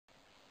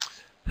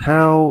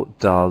how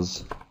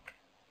does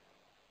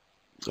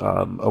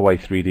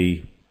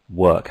Away3D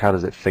work? How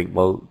does it think?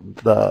 Well,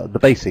 the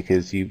basic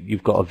is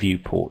you've got a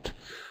viewport.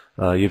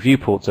 Your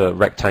viewport's a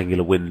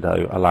rectangular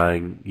window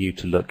allowing you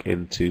to look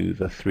into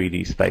the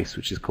 3D space,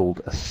 which is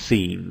called a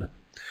scene.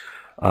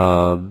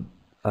 And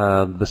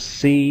the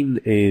scene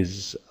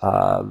is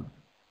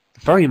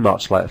very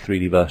much like a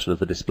 3D version of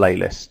the display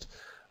list.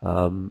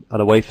 And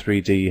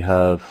Away3D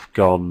have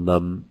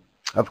gone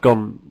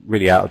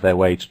really out of their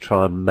way to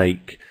try and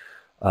make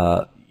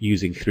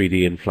using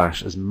 3D in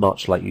Flash as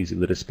much like using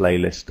the display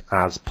list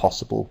as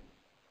possible.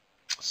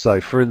 So,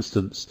 for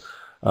instance,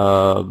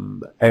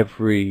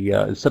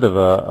 instead of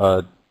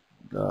a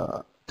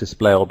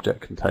display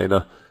object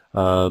container,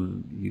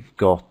 you've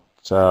got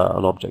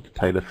an object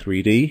container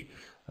 3D,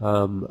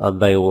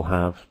 and they all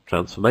have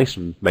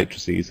transformation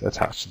matrices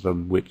attached to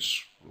them,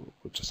 which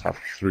just have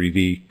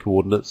 3D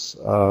coordinates.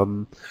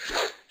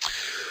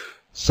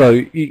 So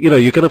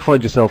you're going to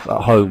find yourself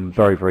at home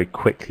very, very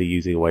quickly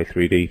using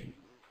Away3D.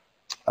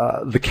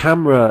 The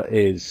camera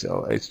it's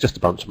just a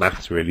bunch of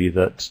maths really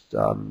that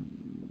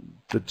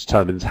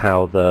determines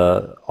how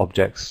the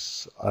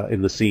objects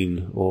in the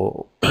scene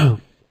or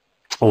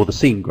the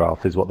scene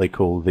graph is what they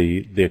call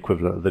the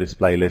equivalent of the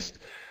display list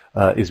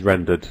is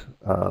rendered.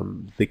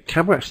 The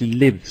camera actually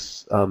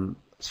lives,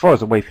 as far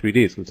as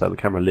Away3D is concerned, the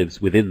camera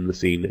lives within the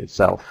scene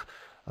itself.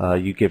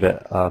 You give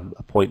it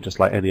a point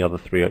just like any other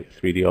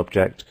 3D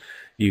object.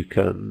 You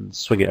can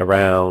swing it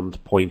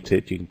around, point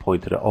it. You can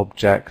point it at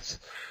objects.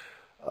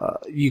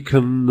 You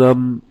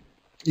can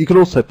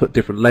also put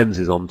different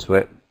lenses onto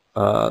it,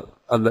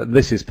 and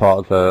this is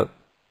part of the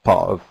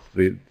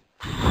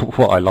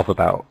what I love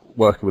about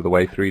working with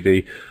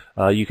Away3D.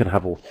 You can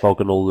have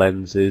orthogonal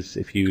lenses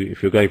if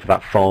you're going for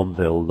that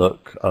Farmville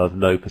look of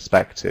no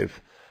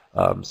perspective.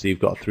 So you've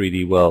got a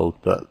 3D world,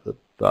 but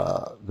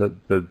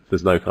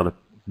there's no kind of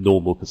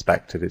normal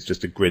perspective. It's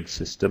just a grid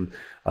system.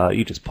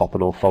 You just pop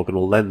an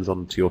orthogonal lens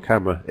onto your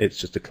camera. It's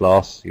just a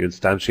class. You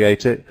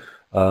instantiate it,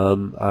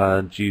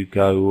 and you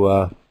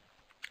go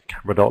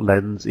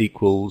camera.lens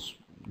equals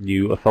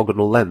new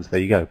orthogonal lens. There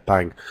you go,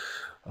 bang.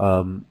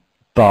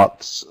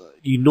 But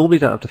you normally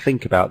don't have to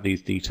think about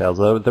these details.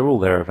 They're all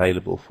there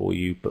available for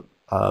you, but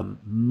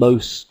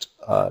most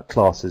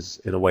classes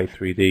in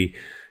Away3D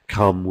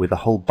come with a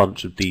whole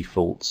bunch of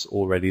defaults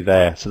already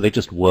there, so they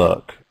just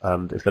work,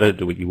 and if they don't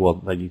do what you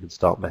want, then you can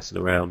start messing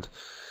around.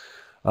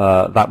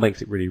 That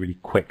makes it really, really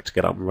quick to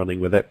get up and running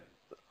with it.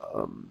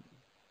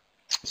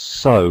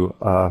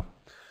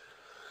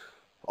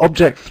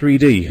 Object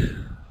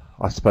 3D,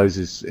 I suppose,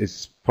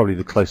 is probably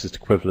the closest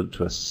equivalent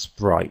to a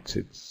sprite.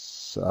 It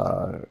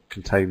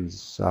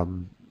contains a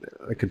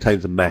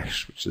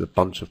mesh, which is a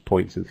bunch of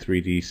points in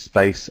 3D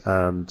space,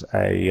 and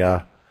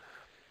a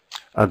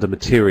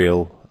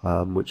material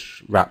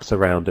which wraps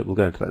around it. We'll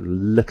go into that in a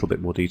little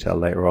bit more detail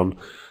later on.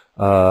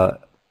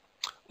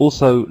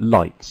 Also,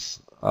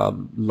 lights.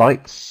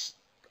 Lights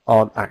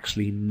aren't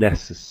actually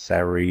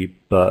necessary,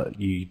 but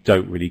you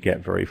don't really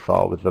get very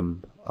far with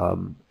them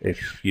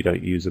if you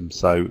don't use them.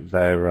 So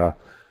they're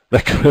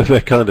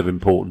kind of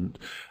important.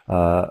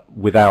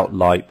 Without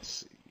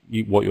lights,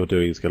 what you're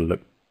doing is going to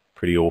look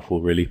pretty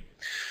awful, really.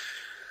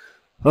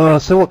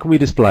 So what can we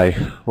display?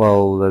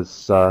 Well,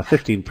 there's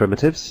 15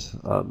 primitives,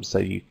 so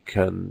you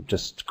can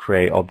just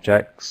create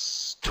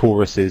objects,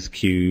 toruses,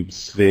 cubes,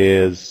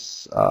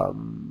 spheres.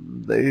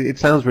 It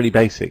sounds really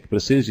basic, but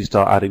as soon as you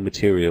start adding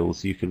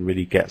materials, you can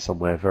really get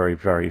somewhere very,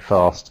 very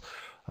fast.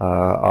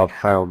 I've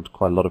found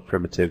quite a lot of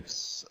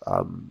primitives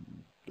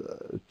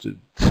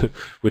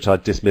which I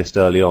dismissed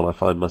early on. I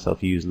find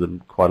myself using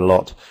them quite a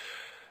lot.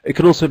 It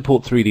can also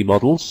import 3D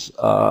models.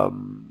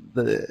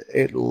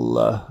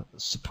 It'll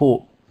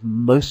support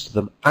most of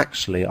them.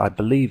 Actually, I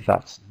believe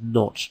that's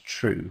not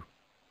true.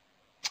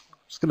 I'm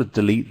just going to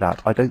delete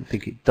that. I don't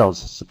think it does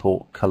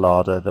support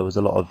Collada. There was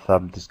a lot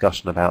of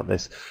discussion about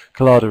this.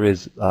 Collada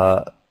is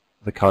the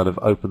kind of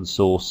open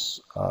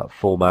source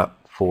format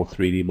for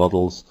 3D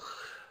models,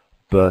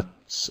 but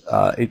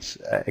it's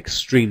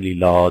extremely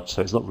large,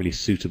 so it's not really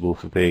suitable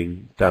for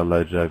being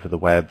downloaded over the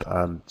web,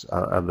 and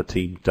the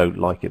team don't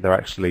like it. They're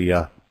actually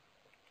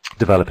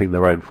developing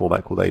their own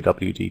format called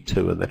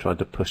AWD2, and they're trying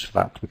to push for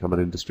that to become an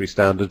industry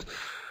standard.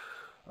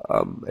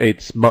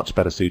 It's much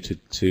better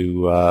suited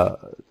to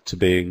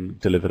being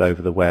delivered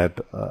over the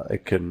web.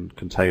 It can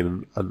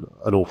contain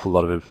an awful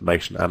lot of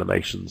information,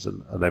 animations,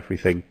 and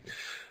everything.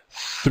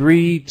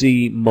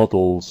 3D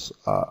models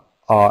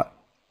are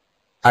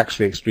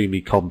actually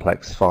extremely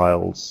complex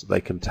files.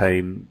 They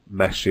contain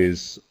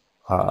meshes,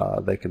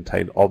 they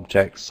contain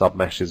objects,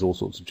 submeshes, all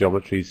sorts of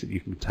geometries that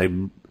you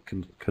can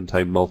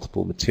contain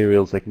multiple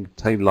materials. They can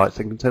contain lights.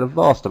 They can contain a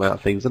vast amount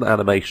of things, and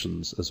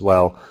animations as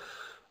well.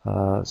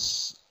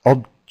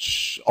 Obj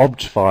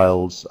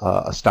files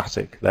are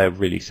static. They're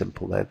really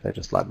simple. They're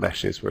just like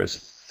meshes, whereas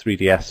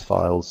 3ds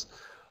files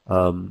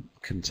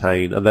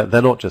contain, and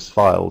they're not just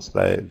files.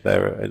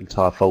 They're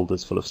entire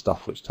folders full of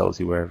stuff which tells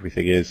you where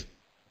everything is.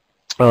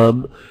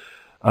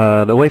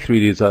 And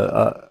Away3D is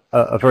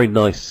a very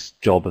nice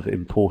job of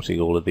importing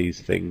all of these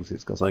things.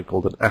 It's got something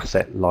called an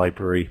asset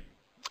library,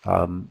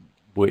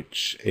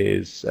 which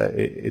is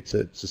it's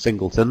a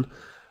singleton.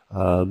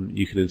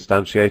 You can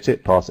instantiate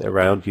it, pass it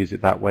around, use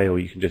it that way, or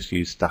you can just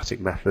use static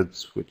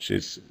methods, which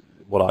is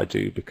what I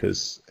do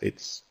because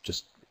it's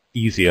just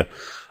easier.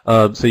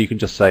 So you can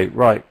just say,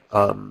 right,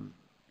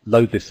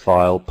 load this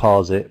file,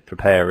 parse it,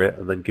 prepare it,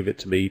 and then give it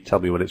to me. Tell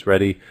me when it's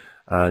ready,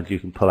 and you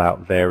can pull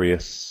out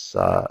various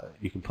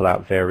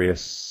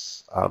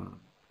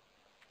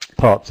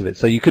parts of it.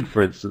 So you could,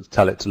 for instance,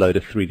 tell it to load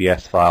a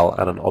 3ds file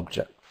and an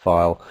object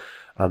file,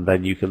 and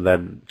then you can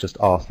then just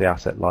ask the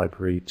asset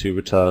library to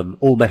return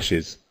all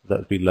meshes that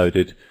have been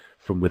loaded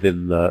from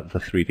within the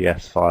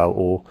 3ds file,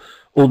 or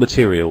all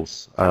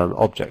materials.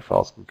 Object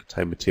files can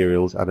contain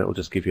materials, and it will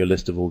just give you a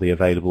list of all the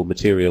available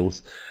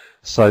materials.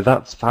 So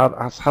that's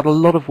had a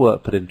lot of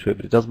work put into it,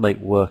 but it does make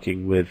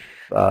working with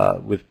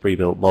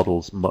pre-built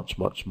models much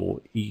more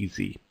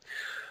easy.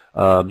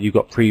 You've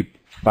got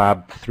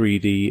Prefab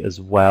 3D as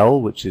well,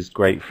 which is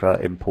great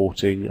for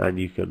importing, and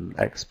you can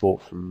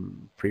export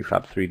from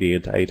Prefab 3D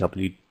into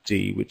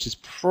AWD, which is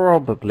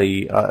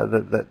probably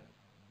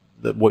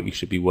what you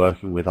should be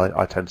working with.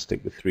 I tend to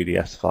stick with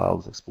 3ds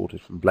files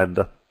exported from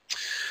Blender.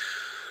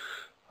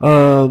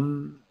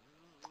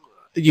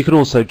 You can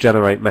also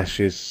generate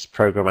meshes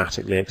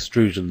programmatically.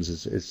 Extrusions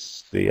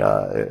is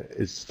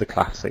the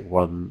classic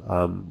one,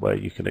 where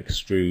you can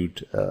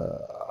extrude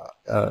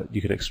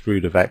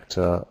a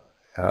vector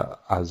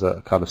as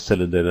a kind of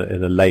cylinder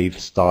in a lathe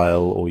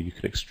style, or you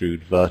can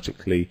extrude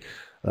vertically.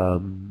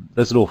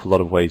 There's an awful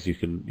lot of ways you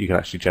can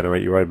actually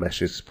generate your own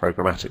meshes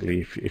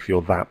programmatically if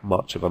you're that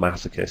much of a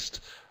masochist,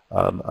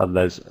 and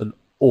there's an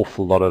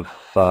awful lot of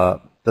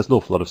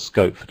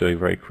scope for doing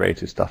very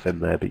creative stuff in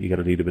there, but you're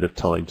going to need a bit of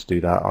time to do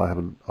that. I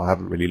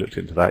haven't really looked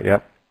into that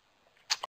yet.